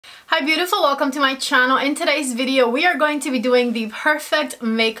Hi beautiful, welcome to my channel. In today's video we are going to be doing the perfect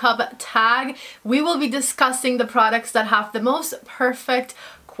makeup tag. We will be discussing the products that have the most perfect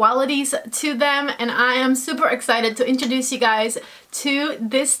qualities to them, and I am super excited to introduce you guys to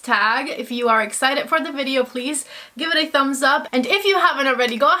this tag. If you are excited for the video, please give it a thumbs up, and if you haven't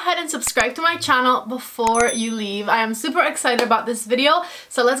already, go ahead and subscribe to my channel before you leave. I am super excited about this video,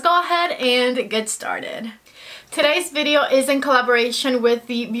 so let's go ahead and get started. Today's video is in collaboration with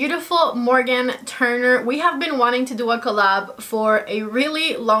the beautiful Morgan Turner. We have been wanting to do a collab for a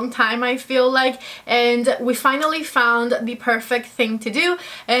really long time, I feel like, and we finally found the perfect thing to do,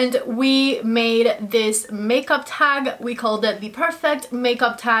 and we made this makeup tag. We called it the perfect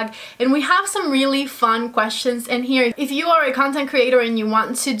makeup tag, and we have some really fun questions in here. If you are a content creator and you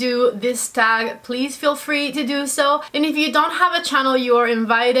want to do this tag, please feel free to do so, and if you don't have a channel, you are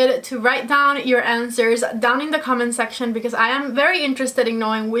invited to write down your answers down in the comment section, because I am very interested in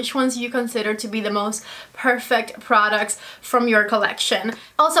knowing which ones you consider to be the most perfect products from your collection.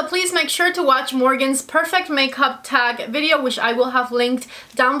 Also, please make sure to watch Morgan's perfect makeup tag video, which I will have linked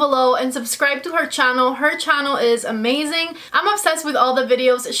down below, and subscribe to her channel. Her channel is amazing. I'm obsessed with all the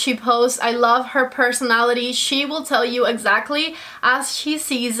videos she posts. I love her personality. She will tell you exactly as she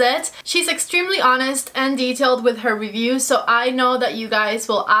sees it. She's extremely honest and detailed with her reviews, so I know that you guys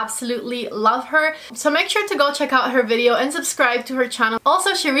will absolutely love her. So make sure to go check out her video and subscribe to her channel.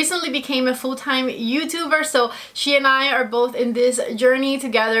 Also, she recently became a full-time YouTuber, so she and I are both in this journey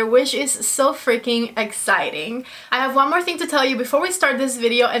together, which is so freaking exciting. I have one more thing to tell you before we start this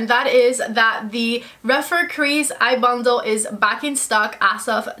video, and that is that the REPHR Crease Eye Bundle is back in stock as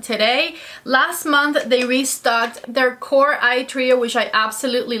of today. Last month they restocked their Core Eye Trio, which I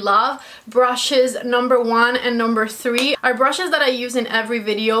absolutely love. Brushes number 1 and number 3 are brushes that I use in every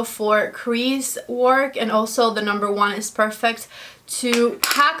video for crease work, and also the number 1 is perfect to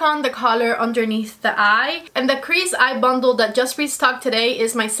pack on the color underneath the eye. And the Crease Eye Bundle that just restocked today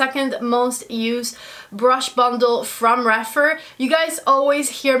is my second most used brush bundle from REPHR. You guys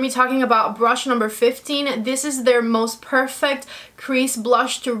always hear me talking about brush number 15. This is their most perfect crease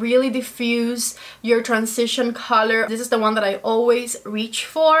blush to really diffuse your transition color. This is the one that I always reach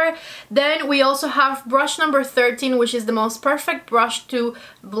for. Then we also have brush number 13, which is the most perfect brush to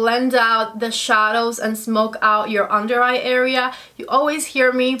blend out the shadows and smoke out your under eye area. You always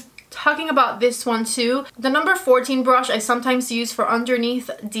hear me talking about this one too. The number 14 brush I sometimes use for underneath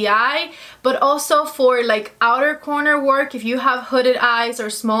the eye, but also for like outer corner work if you have hooded eyes or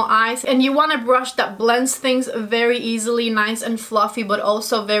small eyes and you want a brush that blends things very easily, nice and fluffy, but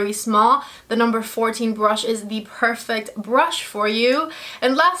also very small. The number 14 brush is the perfect brush for you.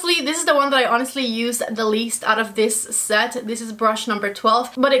 And lastly, this is the one that I honestly use the least out of this set. This is brush number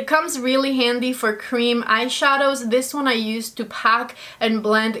 12, but it comes really handy for cream eyeshadows. This one I use to pack and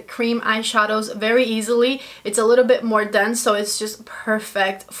blend cream eyeshadows very easily. It's a little bit more dense, so it's just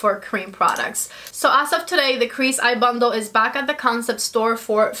perfect for cream products. So as of today, the Crease Eye Bundle is back at the concept store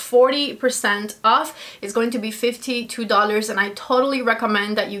for 40% off. It's going to be $52, and I totally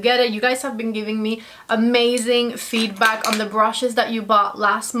recommend that you get it. You guys have been giving me amazing feedback on the brushes that you bought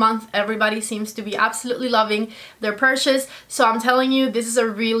last month. Everybody seems to be absolutely loving their purchase, so I'm telling you, this is a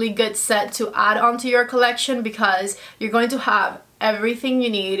really good set to add onto your collection, because you're going to have everything you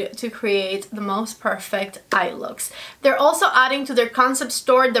need to create the most perfect eye looks. They're also adding to their concept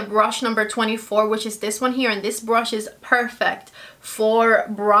store the brush number 24, which is this one here, and this brush is perfect for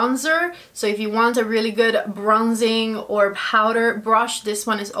bronzer. So if you want a really good bronzing or powder brush, this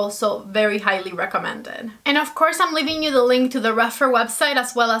one is also very highly recommended. And of course, I'm leaving you the link to the REPHR website,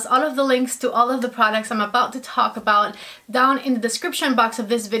 as well as all of the links to all of the products I'm about to talk about down in the description box of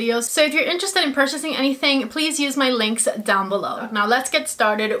this video. So if you're interested in purchasing anything, please use my links down below. Now let's get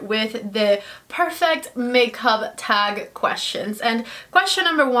started with the perfect makeup tag questions. And question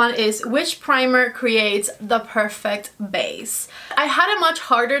number 1 is, which primer creates the perfect base? I had a much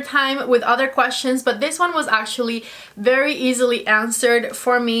harder time with other questions, but this one was actually very easily answered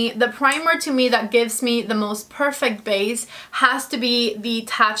for me. The primer to me that gives me the most perfect base has to be the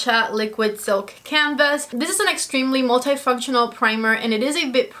Tatcha Liquid Silk Canvas. This is an extremely multifunctional primer, and it is a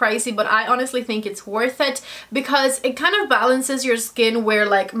bit pricey, but I honestly think it's worth it, because it kind of balances your skin where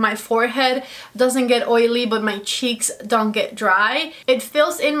like my forehead doesn't get oily but my cheeks don't get dry. It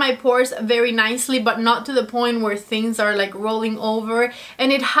fills in my pores very nicely, but not to the point where things are like rolling over,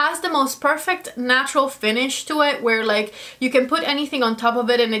 and it has the most perfect natural finish to it, where like you can put anything on top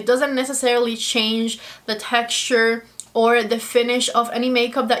of it and it doesn't necessarily change the texture or the finish of any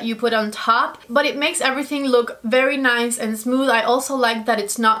makeup that you put on top, but it makes everything look very nice and smooth. I also like that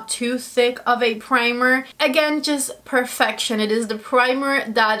it's not too thick of a primer. Again, just perfection. It is the primer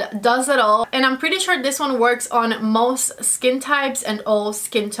that does it all, and I'm pretty sure this one works on most skin types and all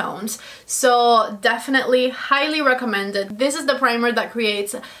skin tones, so definitely highly recommended. This is the primer that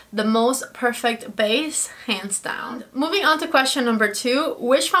creates the most perfect base, hands down. Moving on to question number 2,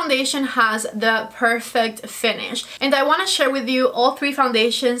 which foundation has the perfect finish? And I want to share with you all 3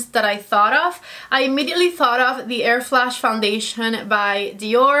 foundations that I thought of. I immediately thought of the Air Flash foundation by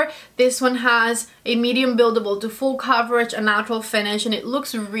Dior. This one has a medium buildable to full coverage, a natural finish, and it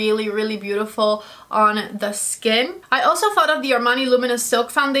looks really beautiful on the skin. I also thought of the Armani Luminous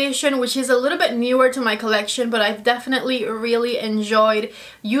Silk foundation, which is a little bit newer to my collection, but I've definitely really enjoyed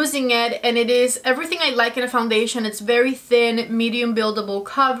using it, and it is everything I like in a foundation. It's very thin, medium buildable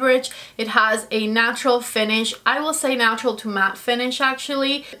coverage. It has a natural finish. I will say natural to matte finish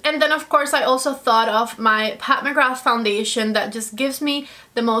actually. And then of course I also thought of my Pat McGrath foundation that just gives me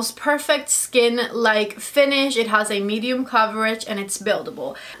the most perfect skin-like finish. It has a medium coverage and it's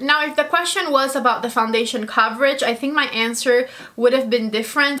buildable. Now, if the question was about the foundation coverage, I think my answer would have been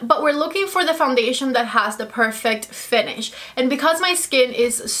different, but we're looking for the foundation that has the perfect finish. And because my skin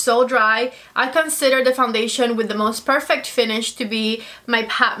is so dry, I consider the foundation with the most perfect finish to be my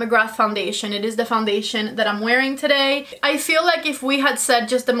Pat McGrath foundation. It is the foundation that I'm wearing today. I feel like if we had said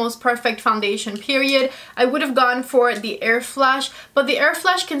just the most perfect foundation period, I would have gone for the Air Flash, but the Air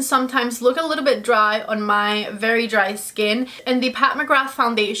Flash can sometimes look a little bit dry on my very dry skin, and the Pat McGrath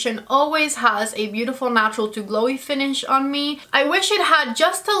foundation always has a beautiful natural to glowy finish on me. I wish it had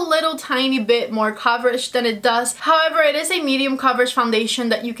just a little tiny bit more coverage than it does. However, it is a medium coverage foundation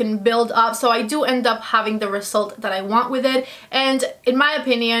that you can build up, so I do end up having the result that I want with it. And in my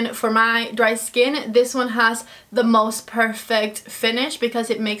opinion, for my dry skin, this one has the most perfect finish because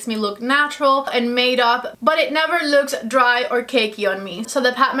it makes me look natural and made up, but it never looks dry or cakey on me. So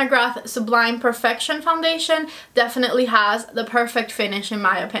the Pat McGrath Sublime Perfection foundation definitely has the perfect finish in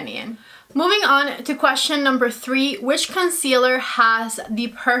my opinion. Moving on to question number 3, which concealer has the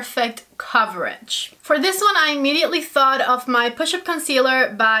perfect coverage? For this one, I immediately thought of my Push Up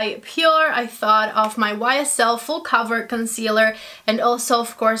Concealer by Pure. I thought of my YSL Full Cover Concealer, and also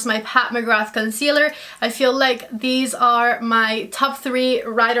of course my Pat McGrath Concealer. I feel like these are my top 3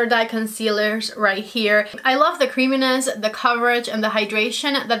 ride or die concealers right here. I love the creaminess, the coverage, and the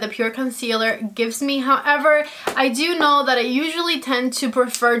hydration that the Pure Concealer gives me. However, I do know that I usually tend to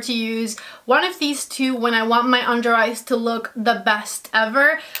prefer to use one of these 2 when I want my under eyes to look the best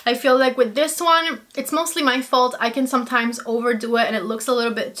ever. I feel like with this one, it's mostly my fault. I can sometimes overdo it and it looks a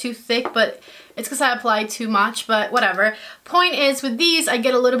little bit too thick, but it's because I apply too much, but whatever. Point is, with these, I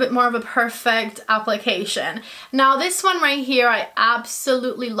get a little bit more of a perfect application. Now, this one right here, I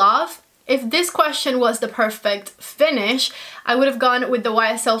absolutely love. If this question was the perfect finish, I would have gone with the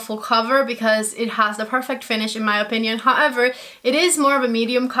YSL Full Cover because it has the perfect finish in my opinion. However, it is more of a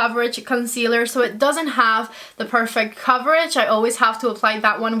medium coverage concealer, so it doesn't have the perfect coverage. I always have to apply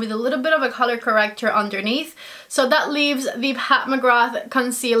that one with a little bit of a color corrector underneath. So that leaves the Pat McGrath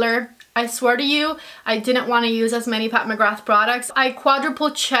concealer. I swear to you, I didn't want to use as many Pat McGrath products. I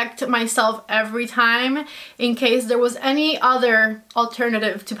quadruple checked myself every time in case there was any other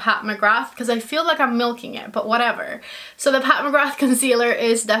alternative to Pat McGrath because I feel like I'm milking it, but whatever. So the Pat McGrath concealer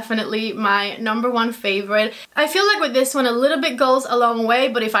is definitely my #1 favorite. I feel like with this one a little bit goes a long way,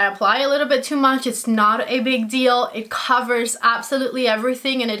 but if I apply a little bit too much, it's not a big deal. It covers absolutely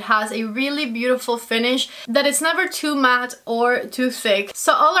everything and it has a really beautiful finish that it's never too matte or too thick.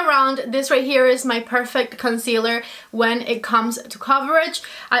 So all around, this right here is my perfect concealer when it comes to coverage.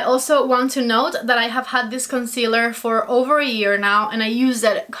 I also want to note that I have had this concealer for over a year now and I use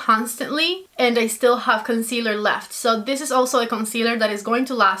it constantly and I still have concealer left. So this is also a concealer that is going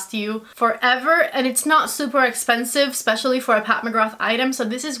to last you forever, and it's not super expensive, especially for a Pat McGrath item, so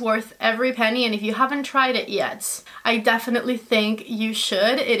this is worth every penny, and if you haven't tried it yet, I definitely think you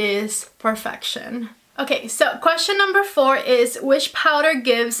should. It is perfection. Okay, so question number 4 is which powder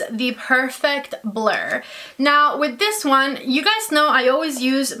gives the perfect blur? Now with this one, you guys know I always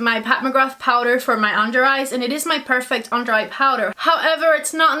use my Pat McGrath powder for my under eyes and it is my perfect under eye powder. However,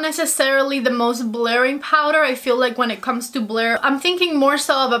 it's not necessarily the most blurring powder. I feel like when it comes to blur, I'm thinking more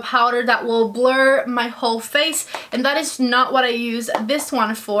so of a powder that will blur my whole face, and that is not what I use this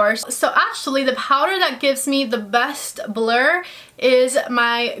one for. So actually the powder that gives me the best blur is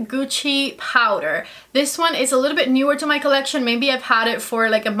my Gucci powder. This one is a little bit newer to my collection. Maybe I've had it for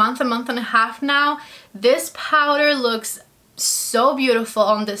like a month and a half now. This powder looks so beautiful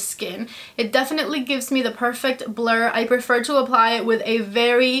on the skin. It definitely gives me the perfect blur. I prefer to apply it with a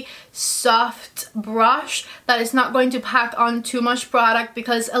very soft brush that is not going to pack on too much product,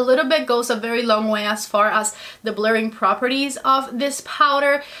 because a little bit goes a very long way as far as the blurring properties of this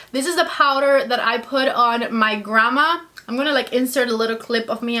powder. This is the powder that I put on my grandma. I'm gonna like insert a little clip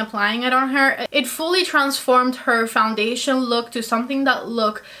of me applying it on her. It fully transformed her foundation look to something that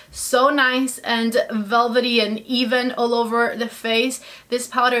looked so nice and velvety and even all over the face. This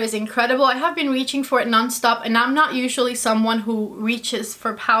powder is incredible. I have been reaching for it non-stop, and I'm not usually someone who reaches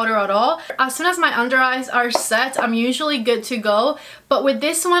for powder at all. As soon as my under eyes are set, I'm usually good to go. But with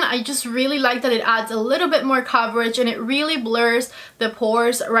this one, I just really like that it adds a little bit more coverage, and it really blurs the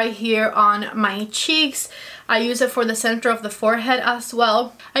pores right here on my cheeks. I use it for the center of the forehead as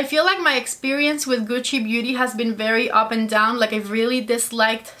well. I feel like my experience with Gucci Beauty has been very up and down. Like, I've really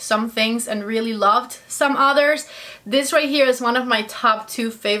disliked some things and really loved some others. This right here is one of my top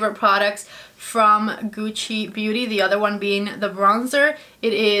 2 favorite products from Gucci Beauty, the other one being the bronzer.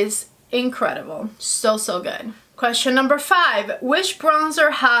 It is incredible. So, so good. Question number 5, which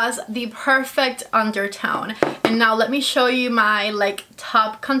bronzer has the perfect undertone? And now let me show you my like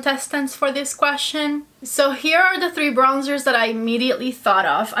top contestants for this question. So here are the 3 bronzers that I immediately thought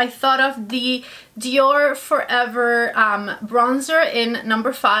of. I thought of the Dior Forever bronzer in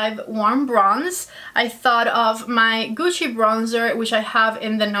number 5, Warm Bronze. I thought of my Gucci bronzer, which I have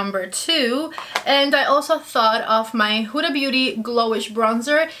in the number 2. And I also thought of my Huda Beauty Glowish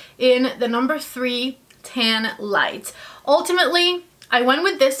bronzer in the number 3, Tan Light. Ultimately, I went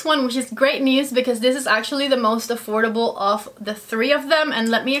with this one, which is great news because this is actually the most affordable of the 3 of them, and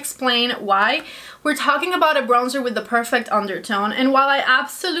let me explain why. We're talking about a bronzer with the perfect undertone, and while I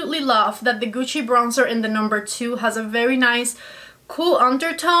absolutely love that the Gucci bronzer in the number 2 has a very nice cool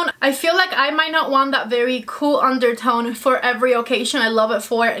undertone, I feel like I might not want that very cool undertone for every occasion. I love it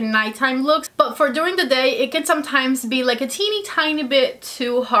for nighttime looks, but for during the day it can sometimes be like a teeny tiny bit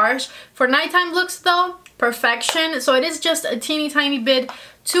too harsh. For nighttime looks though, perfection. So it is just a teeny tiny bit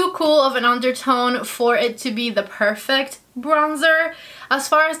too cool of an undertone for it to be the perfect bronzer. As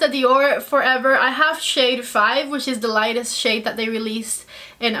far as the Dior Forever, I have shade 5, which is the lightest shade that they released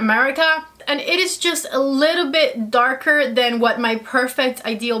in America, and it is just a little bit darker than what my perfect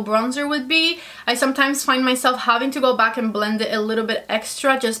ideal bronzer would be. I sometimes find myself having to go back and blend it a little bit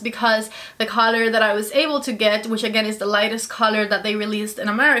extra just because the color that I was able to get, which again is the lightest color that they released in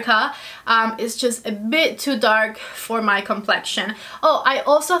America, is just a bit too dark for my complexion. Oh, I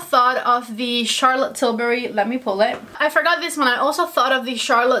also thought of the Charlotte Tilbury, let me pull it. I forgot this one. I also thought of the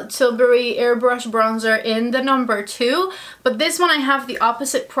Charlotte Tilbury Airbrush bronzer in the number 2, but this one I have the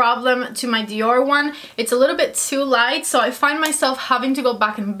opposite problem to my Dior one. It's a little bit too light, so I find myself having to go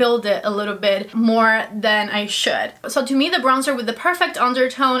back and build it a little bit more than I should. So to me, the bronzer with the perfect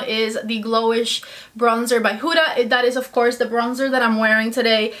undertone is the Glowish bronzer by Huda. That is of course the bronzer that I'm wearing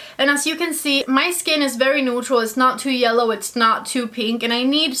today, and as you can see, my skin is very neutral. It's not too yellow, it's not too pink, and I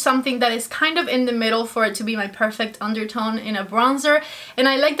need something that is kind of in the middle for it to be my perfect undertone in a bronzer. And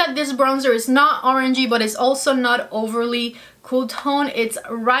I like that this bronzer is not orangey, but it's also not overly cool tone. It's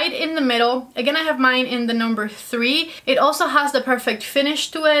right in the middle. Again, I have mine in the number 3. It also has the perfect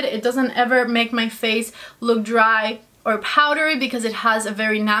finish to it. It doesn't ever make my face look dry or powdery because it has a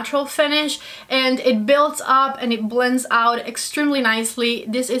very natural finish, and it builds up and it blends out extremely nicely.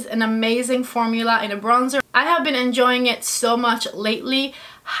 This is an amazing formula in a bronzer. I have been enjoying it so much lately.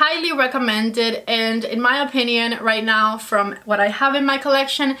 Highly recommended, and in my opinion right now, from what I have in my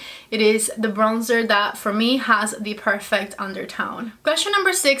collection, it is the bronzer that for me has the perfect undertone. Question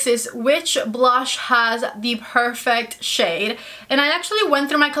number 6 is which blush has the perfect shade? And I actually went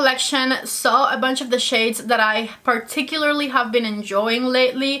through my collection, saw a bunch of the shades that I particularly have been enjoying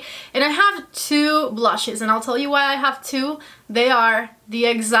lately, and I have 2 blushes, and I'll tell you why I have 2. They are the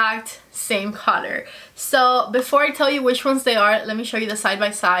exact same color. So before I tell you which ones they are, let me show you the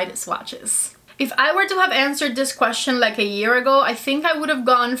side-by-side swatches. If I were to have answered this question like a year ago, I think I would have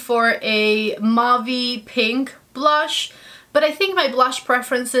gone for a mauvey pink blush, but I think my blush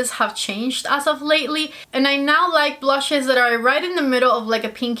preferences have changed as of lately, and I now like blushes that are right in the middle of like a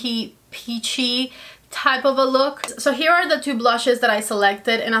pinky peachy type of a look. So here are the 2 blushes that I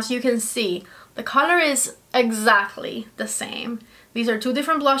selected, and as you can see, the color is exactly the same. These are 2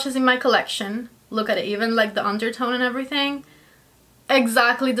 different blushes in my collection. Look at it, even like the undertone and everything.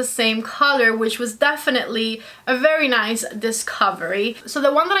 exactly the same color, which was definitely a very nice discovery. So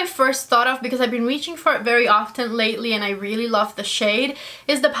the one that I first thought of, because I've been reaching for it very often lately and I really love the shade,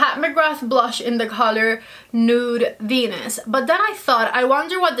 is the Pat McGrath blush in the color Nude Venus. But then I thought, I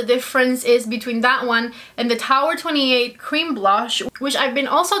wonder what the difference is between that one and the Tower 28 cream blush, which I've been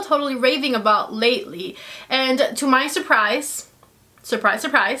also totally raving about lately. And to my surprise,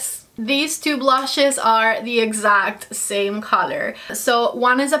 surprise, these two blushes are the exact same color. So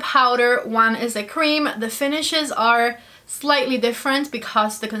one is a powder, one is a cream. The finishes are slightly different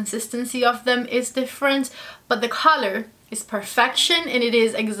because the consistency of them is different, but the color is perfection and it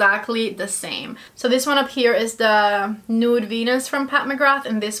is exactly the same. So this one up here is the Nude Venus from Pat McGrath,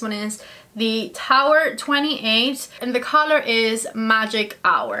 and this one is the Tower 28, and the color is Magic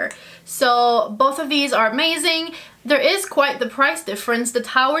Hour. So both of these are amazing. There is quite the price difference. The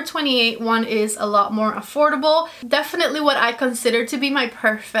Tower 28 one is a lot more affordable. Definitely what I consider to be my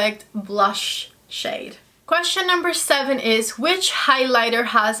perfect blush shade. Question number 7 is, which highlighter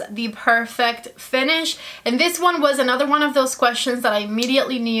has the perfect finish? And this one was another one of those questions that I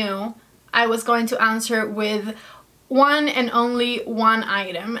immediately knew I was going to answer with one and only one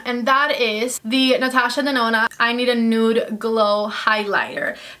item, and that is the Natasha Denona I Need a Nude Glow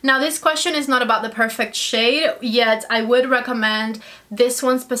highlighter. Now this question is not about the perfect shade, yet I would recommend this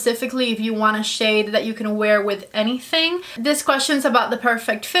one specifically if you want a shade that you can wear with anything. This question is about the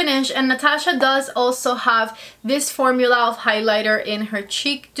perfect finish, and Natasha does also have this formula of highlighter in her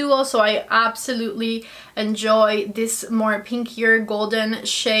cheek duo, so I absolutely enjoy this more pinkier golden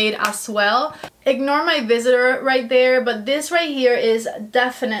shade as well. Ignore my visitor right there, but this right here is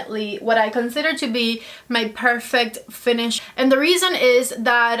definitely what I consider to be my perfect finish. And the reason is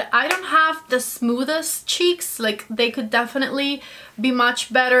that I don't have the smoothest cheeks. Like, they could definitely be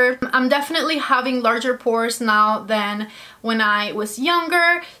much better. I'm definitely having larger pores now than when I was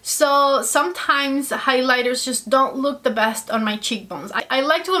younger, so sometimes highlighters just don't look the best on my cheekbones. I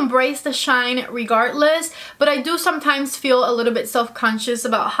like to embrace the shine regardless, but I do sometimes feel a little bit self-conscious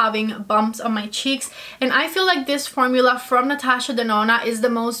about having bumps on my cheeks, and I feel like this formula from Natasha Denona is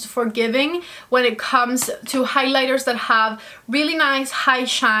the most forgiving when it comes to highlighters that have really nice high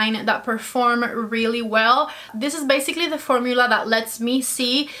shine that perform really well. This is basically the formula that lets me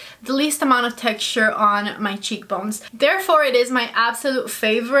see the least amount of texture on my cheekbones. Therefore, it is my absolute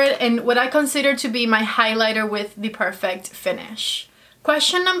favorite and what I consider to be my highlighter with the perfect finish.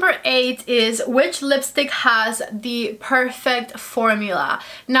 Question number 8 is, which lipstick has the perfect formula?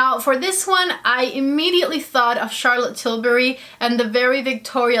 Now for this one, I immediately thought of Charlotte Tilbury and the Very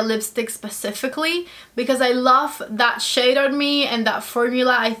Victoria lipstick specifically because I love that shade on me and that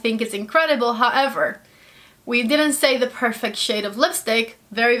formula. I think it's incredible. However, we didn't say the perfect shade of lipstick.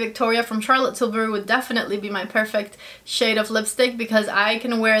 Very Victoria from Charlotte Tilbury would definitely be my perfect shade of lipstick because I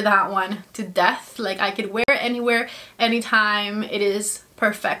can wear that one to death. Like, I could wear it anywhere, anytime. It is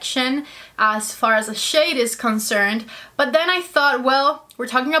perfection as far as a shade is concerned. But then I thought, well, we're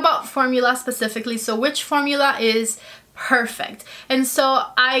talking about formula specifically, so which formula is perfect? And so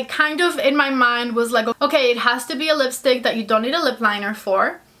I kind of in my mind was like, okay, it has to be a lipstick that you don't need a lip liner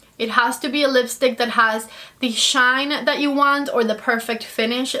for. It has to be a lipstick that has the shine that you want or the perfect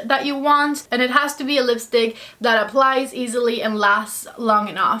finish that you want. And it has to be a lipstick that applies easily and lasts long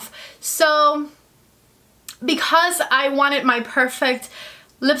enough. So because I wanted my perfect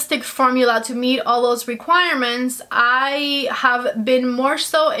lipstick formula to meet all those requirements, I have been more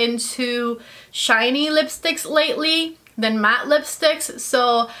so into shiny lipsticks lately than matte lipsticks.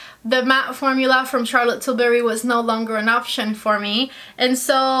 So the matte formula from Charlotte Tilbury was no longer an option for me. And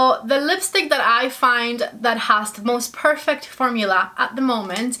so the lipstick that I find that has the most perfect formula at the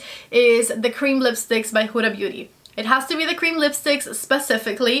moment is the cream lipsticks by Huda Beauty. It has to be the cream lipsticks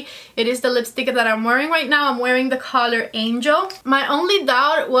specifically. It is the lipstick that I'm wearing right now. I'm wearing the color Angel. My only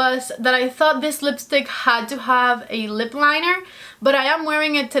doubt was that I thought this lipstick had to have a lip liner, but I am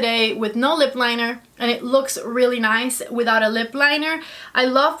wearing it today with no lip liner and it looks really nice without a lip liner. I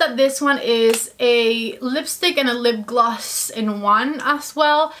love that this one is a lipstick and a lip gloss in one as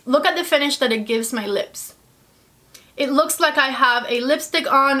well. Look at the finish that it gives my lips. It looks like I have a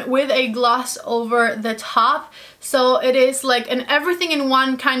lipstick on with a gloss over the top. So it is like an everything in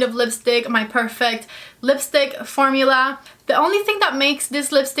one kind of lipstick, my perfect lipstick formula. The only thing that makes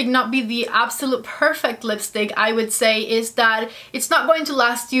this lipstick not be the absolute perfect lipstick, I would say, is that it's not going to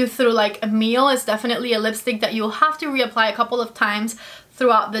last you through like a meal. It's definitely a lipstick that you'll have to reapply a couple of times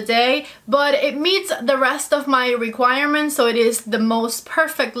throughout the day, but it meets the rest of my requirements, so it is the most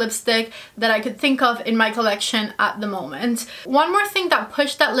perfect lipstick that I could think of in my collection at the moment. One more thing that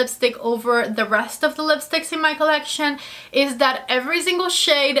pushed that lipstick over the rest of the lipsticks in my collection is that every single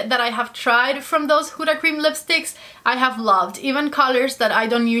shade that I have tried from those Huda Cream lipsticks I have loved, even colors that I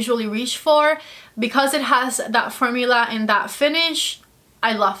don't usually reach for. Because it has that formula and that finish,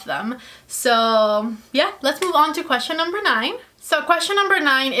 I love them. So yeah, let's move on to question number 9. So question number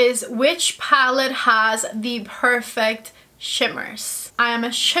 9 is, which palette has the perfect shimmers? I am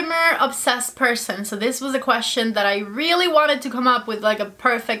a shimmer obsessed person, so this was a question that I really wanted to come up with like a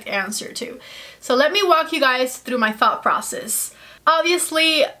perfect answer to. So let me walk you guys through my thought process.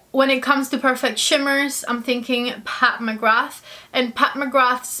 Obviously, when it comes to perfect shimmers, I'm thinking Pat McGrath, and Pat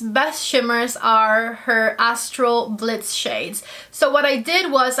McGrath's best shimmers are her Astral Blitz shades. So what I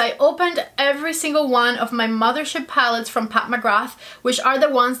did was I opened every single one of my Mothership palettes from Pat McGrath, which are the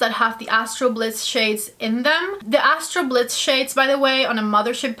ones that have the Astral Blitz shades in them. The Astral Blitz shades, by the way, on a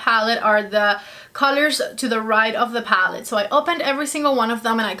Mothership palette are the colors to the right of the palette. So I opened every single one of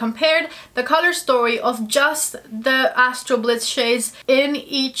them and I compared the color story of just the Astral Blitz shades in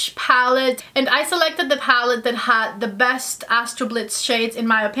each palette, and I selected the palette that had the best Astral Blitz shades in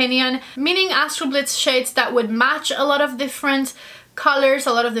my opinion, meaning Astral Blitz shades that would match a lot of different colors,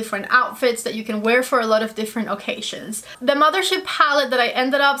 a lot of different outfits that you can wear for a lot of different occasions. The Mothership palette that I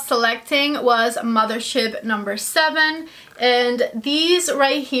ended up selecting was Mothership number 7, and these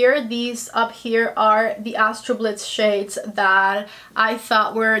right here, these up here, are the Astral Blitz shades that I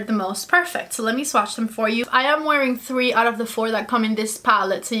thought were the most perfect. So let me swatch them for you. I am wearing 3 out of the 4 that come in this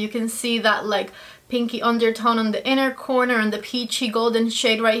palette, so you can see that like pinky undertone on the inner corner and the peachy golden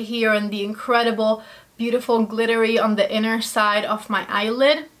shade right here, and the incredible beautiful glittery on the inner side of my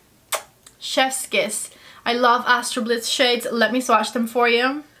eyelid. Chef's kiss. I love Astral Blitz shades. Let me swatch them for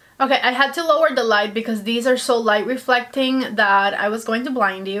you. Okay, I had to lower the light because these are so light reflecting that I was going to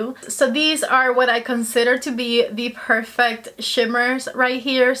blind you. So these are what I consider to be the perfect shimmers right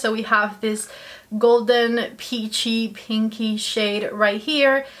here. So we have this golden peachy pinky shade right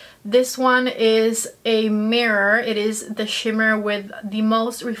here. This one is a mirror. It is the shimmer with the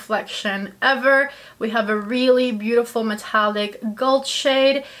most reflection ever. We have a really beautiful metallic gold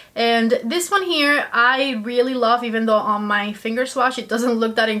shade, and this one here I really love, even though on my finger swatch it doesn't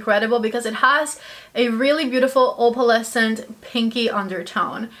look that incredible because it has a really beautiful opalescent pinky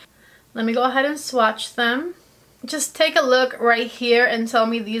undertone. Let me go ahead and swatch them. Just take a look right here and tell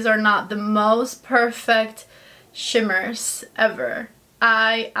me these are not the most perfect shimmers ever.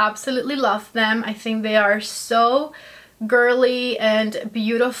 I absolutely love them. I think they are so girly and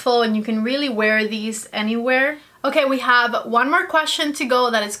beautiful, and you can really wear these anywhere. Okay, we have one more question to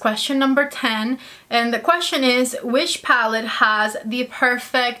go. That is question number 10, and the question is, which palette has the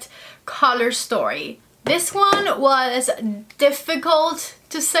perfect color story? This one was difficult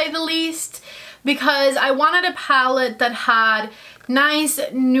to say the least because I wanted a palette that had nice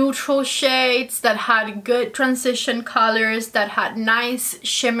neutral shades, that had good transition colors, that had nice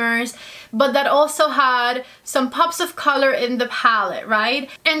shimmers, but that also had some pops of color in the palette, right?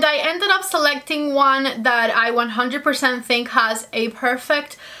 And I ended up selecting one that I 100% think has a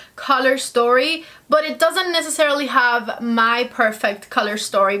perfect color story, but it doesn't necessarily have my perfect color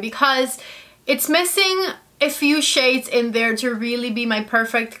story because it's missing a few shades in there to really be my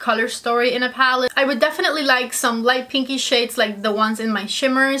perfect color story in a palette. I would definitely like some light pinky shades like the ones in my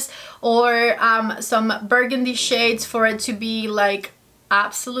shimmers, or some burgundy shades for it to be like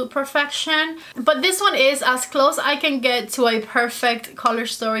absolute perfection. But this one is as close I can get to a perfect color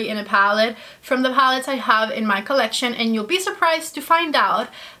story in a palette from the palettes I have in my collection, and you'll be surprised to find out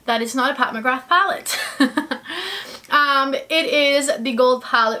that it's not a Pat McGrath palette. It is the gold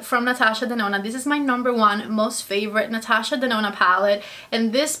palette from Natasha Denona. This is my #1 most favorite Natasha Denona palette,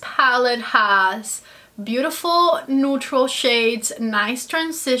 and this palette has beautiful neutral shades, nice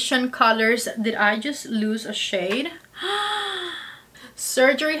transition colors. Did I just lose a shade?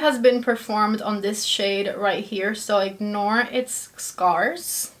 Surgery has been performed on this shade right here, so ignore its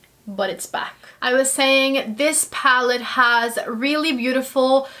scars, but it's back. I was saying this palette has really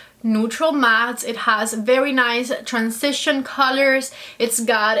beautiful neutral mattes. It has very nice transition colors. It's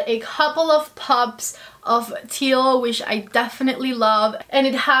got a couple of pops of teal, which I definitely love, and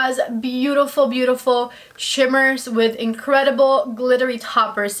it has beautiful, beautiful shimmers with incredible glittery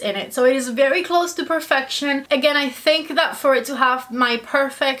toppers in it. So it is very close to perfection. Again, I think that for it to have my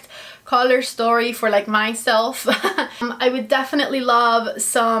perfect color story for like myself. I would definitely love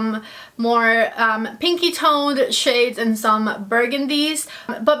some more pinky toned shades and some burgundies,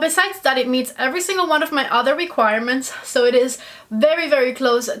 but besides that it meets every single one of my other requirements, so it is very, very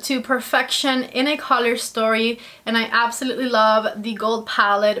close to perfection in a color story, and I absolutely love the gold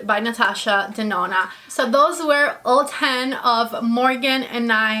palette by Natasha Denona. So those were all 10 of Morgan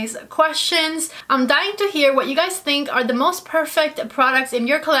and I's questions. I'm dying to hear what you guys think are the most perfect products in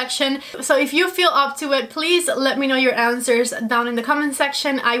your collection, so if you feel up to it, please let me know your answers down in the comment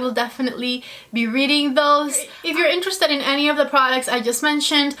section. I will definitely be reading those. If you're interested in any of the products I just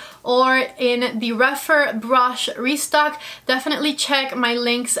mentioned or in the REPHR brush restock, definitely check my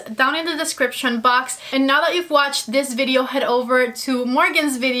links down in the description box. And now that you've watched this video, head over to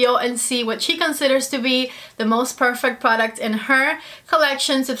Morgan's video and see what she considers to be the most perfect product in her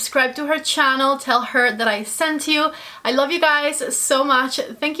collection. Subscribe to her channel, tell her that I sent you. I love you guys so much.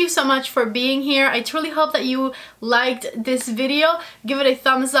 Thank you so much for being here. I truly hope that you liked this video. Give it a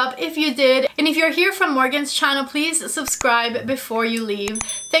thumbs up if you did. And if you're here from Morgan's channel, please subscribe before you leave.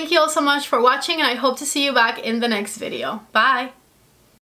 Thank you all so much for watching, and I hope to see you back in the next video. Bye!